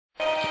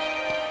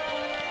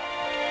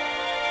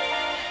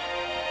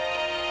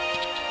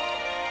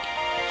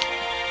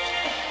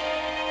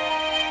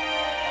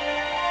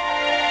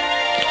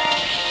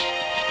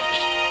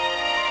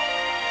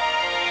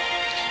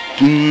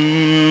What's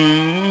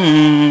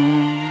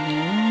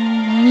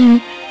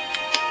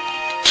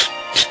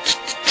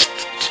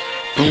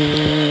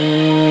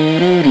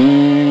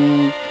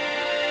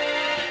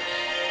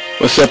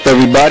up,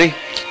 everybody?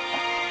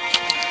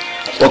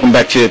 Welcome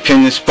back to the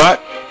Opinion Spot.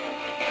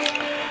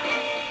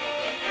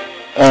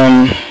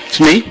 It's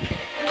me,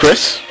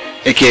 Chris,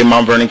 aka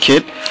Mount Vernon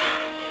Kid.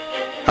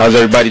 How's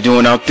everybody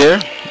doing out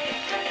there?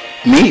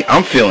 Me,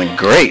 I'm feeling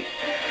great.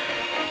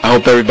 I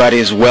hope everybody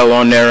is well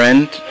on their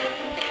end.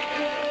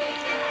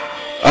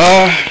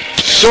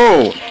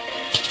 So,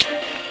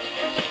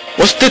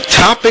 what's the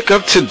topic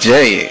of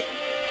today?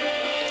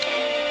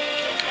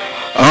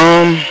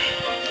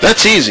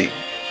 That's easy.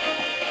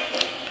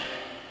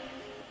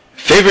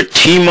 Favorite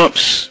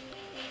team-ups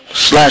 /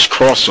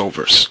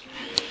 crossovers.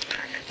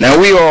 Now,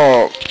 we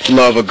all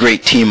love a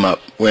great team-up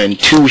when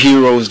two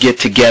heroes get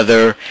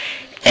together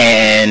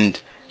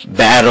and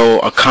battle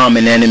a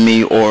common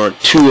enemy or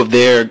two of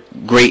their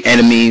great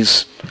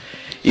enemies,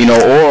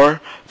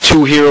 or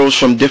two heroes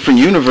from different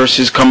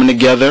universes coming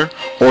together,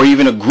 or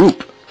even a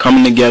group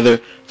coming together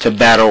to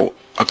battle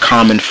a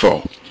common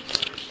foe.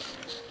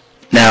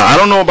 Now, I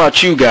don't know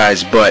about you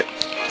guys, but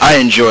I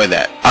enjoy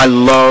that. I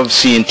love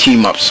seeing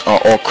team-ups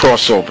or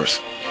crossovers.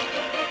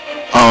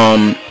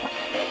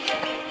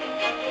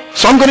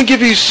 So I'm going to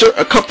give you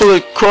a couple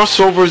of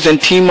crossovers and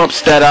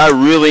team-ups that I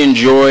really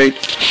enjoyed,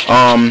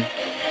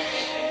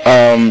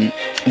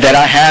 that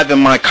I have in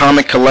my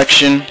comic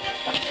collection.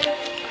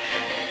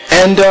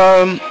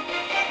 And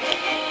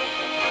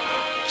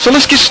so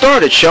let's get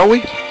started, shall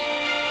we?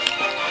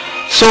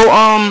 So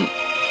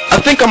I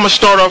think I'm going to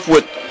start off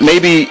with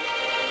maybe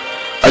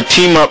a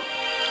team-up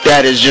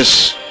that is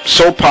just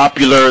so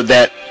popular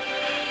that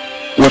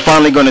we're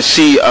finally going to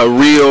see a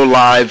real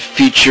live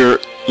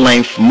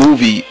feature-length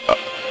movie,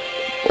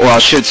 or I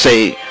should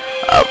say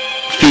a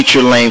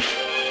feature-length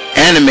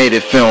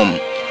animated film,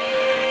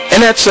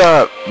 and that's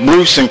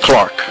Bruce and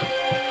Clark.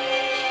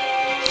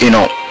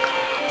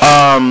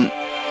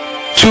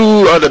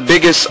 Two of the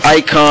biggest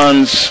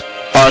icons,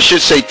 I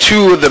should say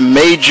two of the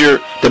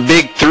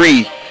big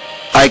three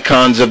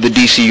icons of the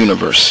DC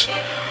universe.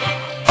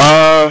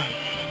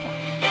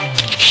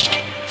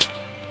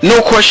 No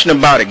question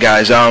about it,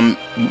 guys.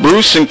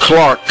 Bruce and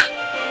Clark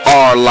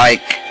are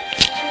like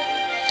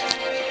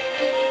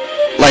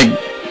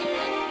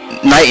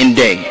night and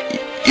day.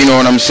 You know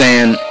what I'm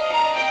saying?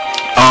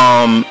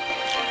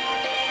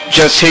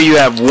 Just here you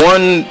have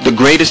one, the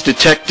greatest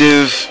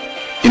detective,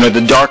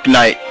 the Dark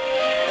Knight,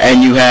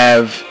 and you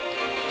have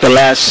the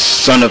last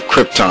son of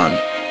Krypton,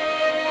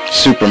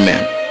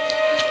 Superman.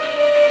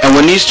 And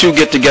when these two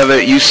get together,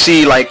 you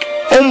see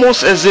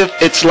almost as if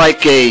it's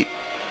like a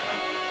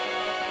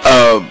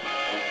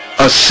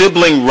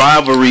sibling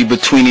rivalry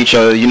between each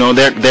other.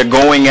 They're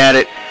going at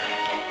it.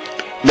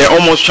 They're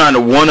almost trying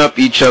to one-up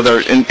each other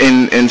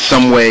in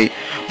some way,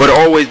 but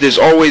there's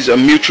always a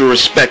mutual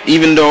respect,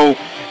 even though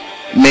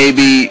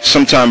maybe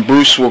sometime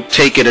Bruce will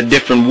take it a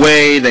different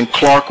way than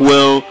Clark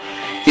will,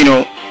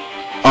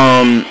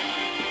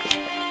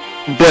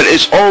 but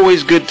it's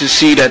always good to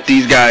see that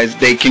these guys,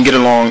 they can get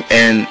along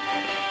and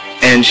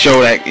show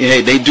that,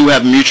 hey, they do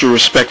have mutual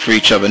respect for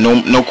each other.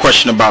 No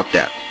question about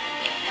that.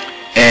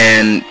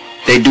 And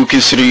they do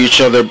consider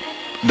each other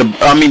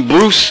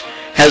Bruce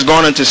has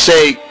gone on to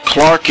say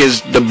Clark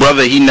is the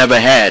brother he never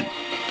had,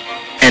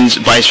 and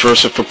vice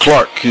versa for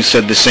Clark, who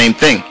said the same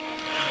thing.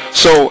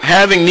 So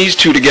having these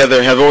two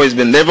together they've always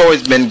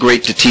been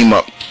great to team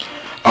up,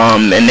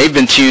 and they've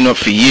been teaming up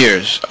for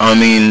years.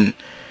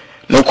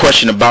 No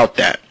question about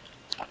that.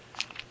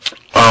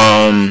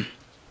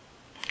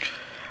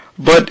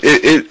 But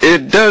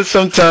it does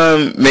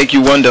sometimes make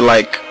you wonder,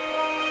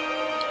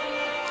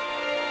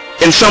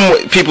 in some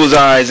people's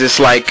eyes, it's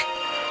like,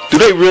 do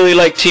they really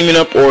like teaming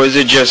up, or is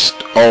it just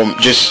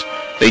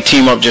they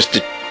team up just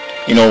to,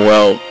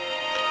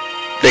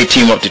 they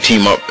team up to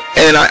team up?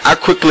 And I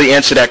quickly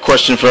answer that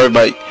question for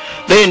everybody.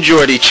 They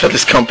enjoyed each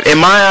other's company. In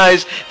my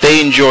eyes, they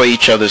enjoy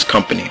each other's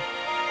company.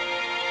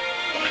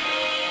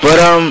 But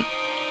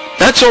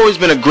that's always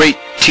been a great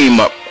team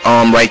up,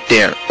 right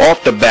there,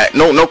 off the bat.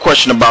 No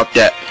question about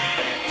that.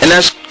 And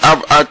that's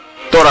I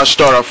thought I'd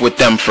start off with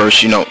them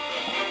first.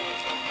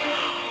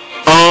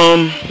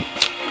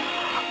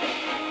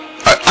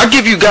 I'll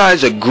give you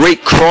guys a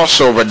great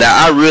crossover that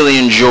I really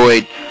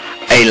enjoyed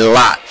a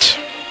lot.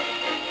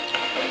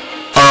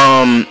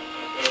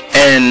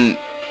 And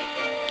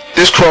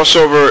this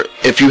crossover,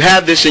 if you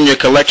have this in your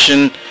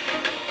collection,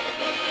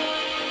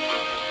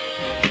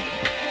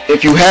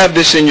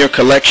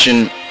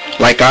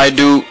 like I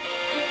do,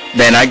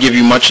 then I give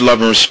you much love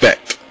and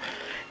respect.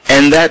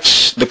 And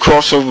that's the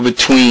crossover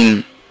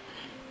between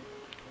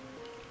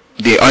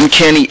the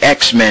Uncanny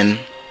X-Men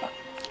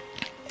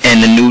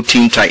and the new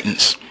Teen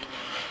Titans.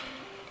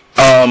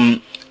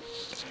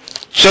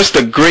 Just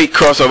a great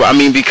crossover.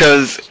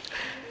 Because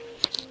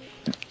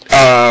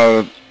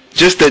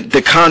just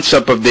the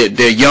concept of they're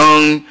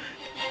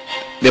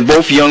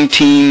both young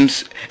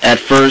teams at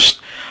first.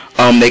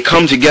 They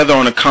come together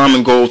on a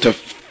common goal to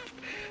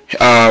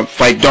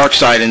fight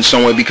Darkseid in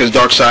some way, because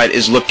Darkseid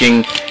is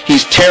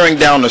he's tearing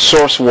down the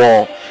source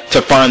wall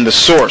to find the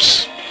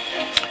source,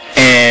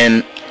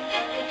 and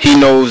he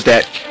knows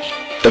that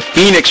the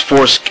Phoenix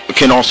Force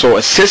can also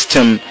assist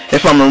him,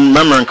 if I'm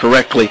remembering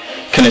correctly,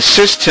 can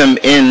assist him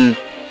in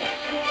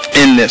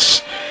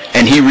this,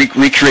 and he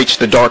recreates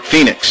the Dark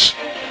Phoenix.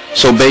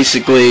 So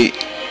basically,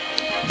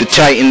 the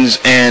Titans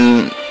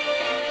and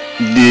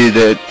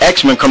the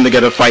X-Men come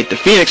together to fight the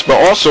Phoenix,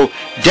 but also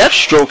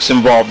Deathstroke's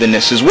involved in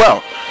this as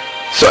well.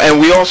 So, and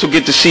we also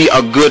get to see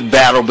a good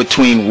battle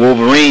between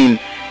Wolverine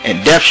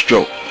and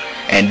Deathstroke.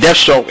 And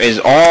Deathstroke is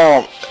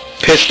all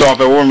pissed off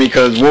at Wolverine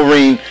because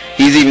Wolverine,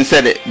 he's even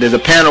said it, there's a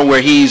panel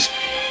where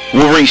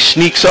Wolverine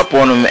sneaks up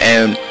on him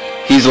and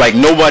he's like,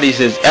 nobody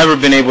has ever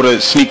been able to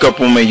sneak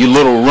up on me, you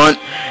little runt.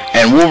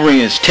 And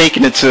Wolverine is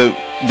taking it to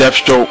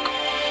Deathstroke.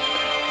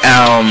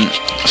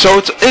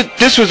 So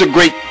this was a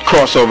great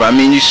crossover. I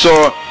mean, you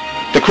saw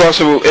the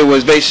crossover, it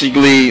was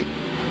basically,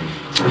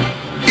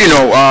 you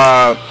know,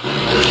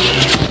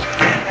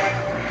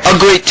 a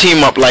great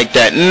team up like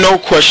that, no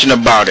question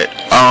about it.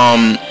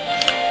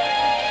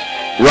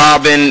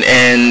 Robin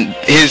and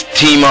his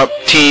team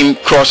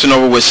crossing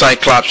over with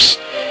Cyclops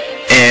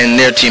and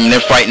their team, and they're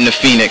fighting the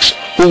Phoenix,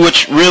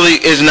 which really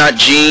is not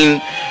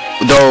Jean,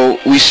 though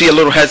we see a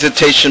little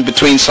hesitation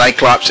between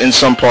Cyclops in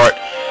some part,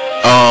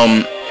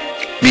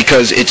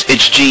 because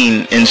it's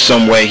Jean in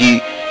some way.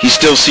 He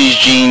still sees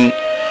Jean,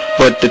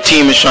 but the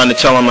team is trying to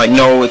tell him, like,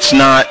 no, it's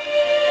not.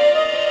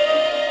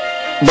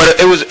 But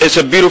it's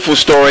a beautiful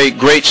story,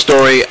 great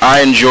story.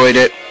 I enjoyed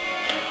it.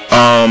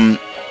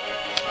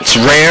 It's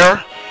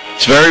rare.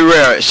 It's very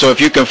rare. So if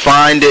you can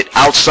find it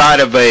outside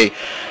of a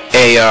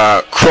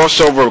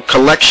crossover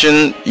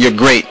collection, you're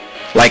great,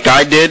 like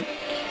I did.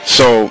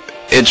 So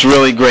it's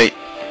really great.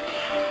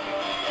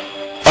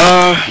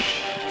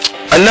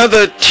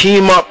 Another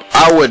team up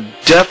I would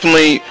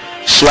definitely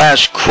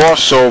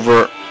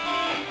 /crossover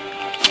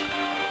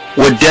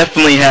would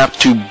definitely have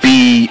to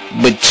be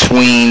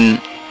between,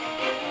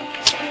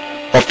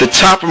 off the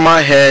top of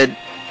my head,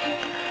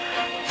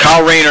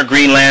 Kyle Rayner,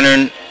 Green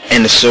Lantern,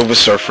 and the Silver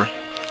Surfer.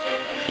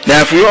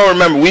 Now, if you all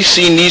remember, we've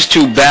seen these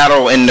two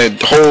battle in the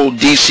whole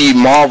DC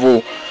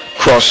Marvel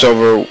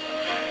crossover,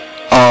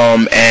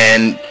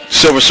 and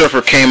Silver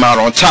Surfer came out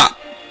on top.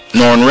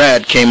 Norrin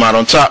Radd came out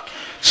on top.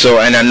 So,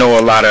 and I know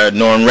a lot of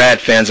Norrin Radd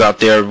fans out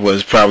there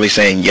was probably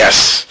saying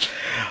yes.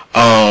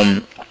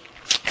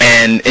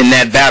 And in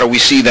that battle, we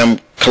see them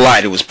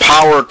collide. It was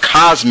Power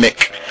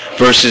Cosmic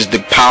versus the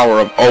power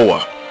of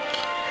Oa.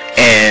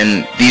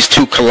 And these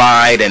two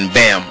collide, and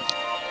bam,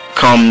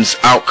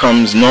 out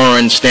comes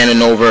Norrin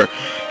standing over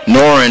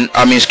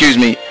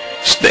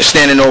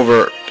standing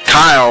over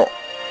Kyle,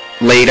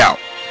 laid out.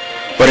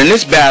 But in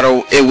this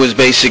battle, it was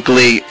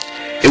basically,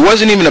 it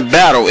wasn't even a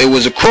battle, it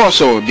was a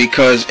crossover,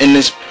 because in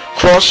this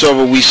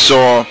crossover we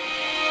saw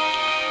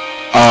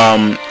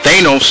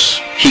Thanos,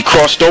 he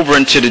crossed over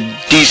into the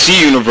DC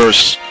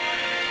universe,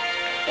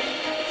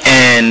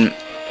 and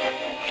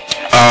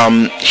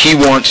he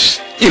wants,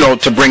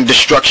 to bring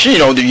destruction,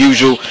 the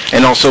usual,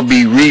 and also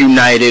be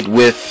reunited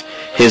with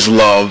his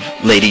love,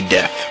 Lady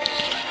Death.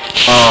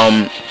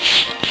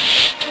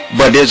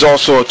 But there's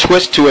also a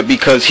twist to it,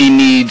 because he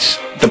needs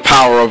the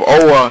power of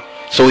Oa,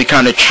 so he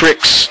kind of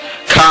tricks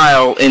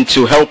Kyle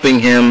into helping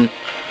him,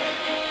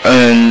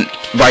 and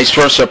vice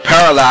versa.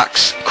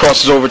 Parallax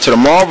crosses over to the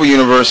Marvel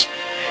Universe,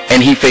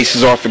 and he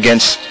faces off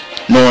against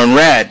Norrin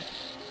Radd,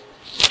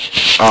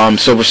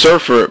 Silver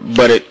Surfer.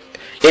 But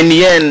in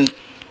the end,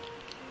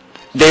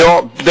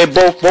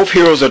 both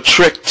heroes are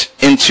tricked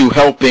into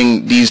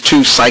helping these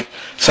two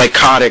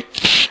psychotic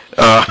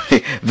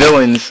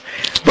villains.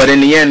 But in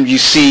the end, you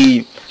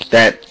see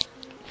that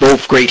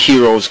both great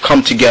heroes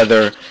come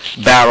together,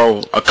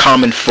 battle a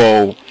common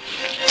foe,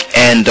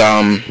 and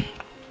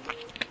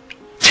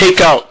take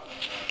out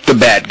the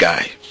bad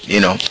guy,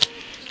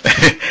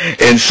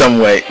 in some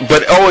way.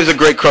 But always a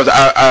great cross.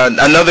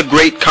 Another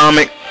great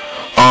comic.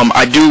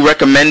 I do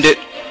recommend it.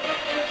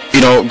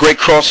 Great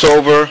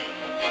crossover.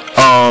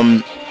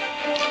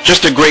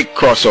 Just a great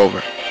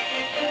crossover.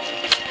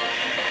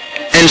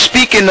 And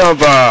speaking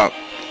of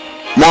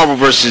Marvel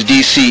versus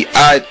DC,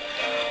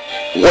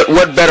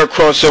 what better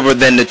crossover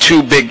than the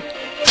two big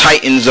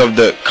titans of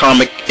the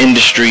comic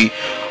industry,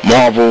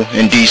 Marvel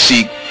and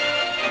DC,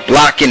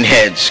 locking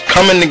heads,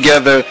 coming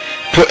together,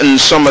 putting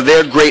some of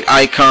their great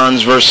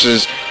icons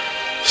versus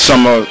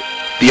some of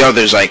the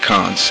others'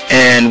 icons.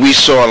 And we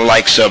saw the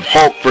likes of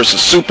Hulk versus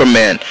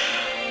Superman,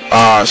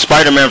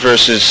 Spider-Man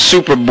versus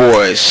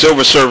Superboy,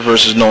 Silver Surfer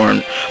versus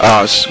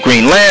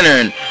Green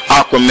Lantern,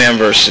 Aquaman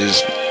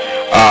versus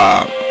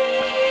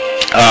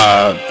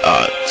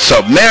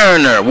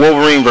Submariner,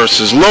 Wolverine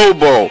versus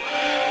Lobo,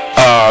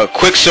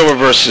 Quicksilver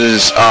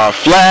versus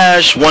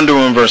Flash, Wonder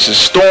Woman versus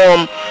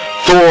Storm,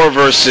 Thor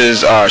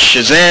versus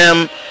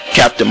Shazam,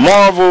 Captain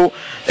Marvel.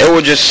 There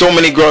were just so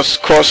many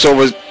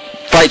crossover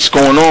fights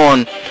going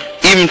on,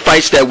 even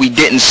fights that we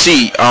didn't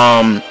see.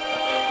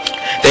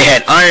 They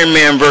had Iron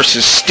Man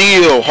versus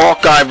Steel,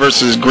 Hawkeye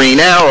versus Green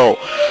Arrow,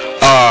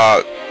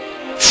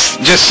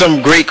 just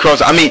some great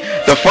cross. I mean,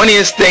 the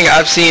funniest thing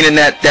I've seen in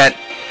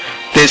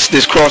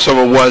this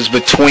crossover was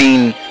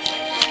between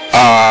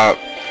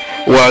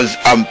was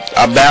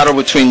a battle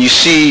between, you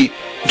see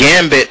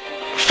Gambit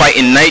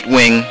fighting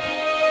Nightwing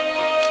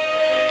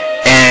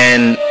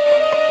and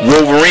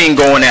Wolverine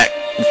going at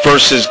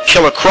versus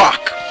Killer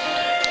Croc,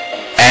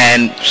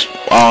 and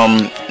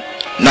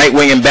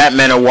Nightwing and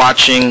Batman are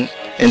watching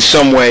in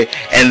some way,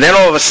 and then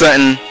all of a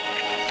sudden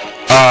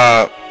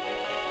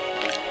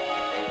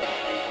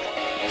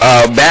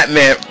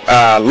Batman,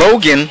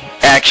 Logan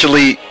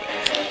actually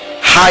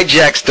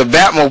hijacks the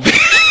Batmobile.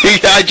 He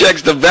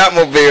hijacks the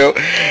Batmobile.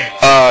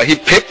 He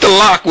picked the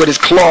lock with his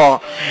claw,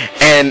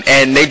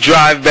 and they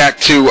drive back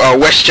to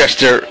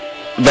Westchester,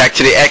 back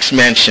to the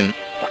X-Mansion.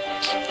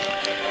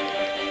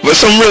 But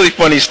some really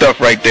funny stuff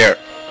right there.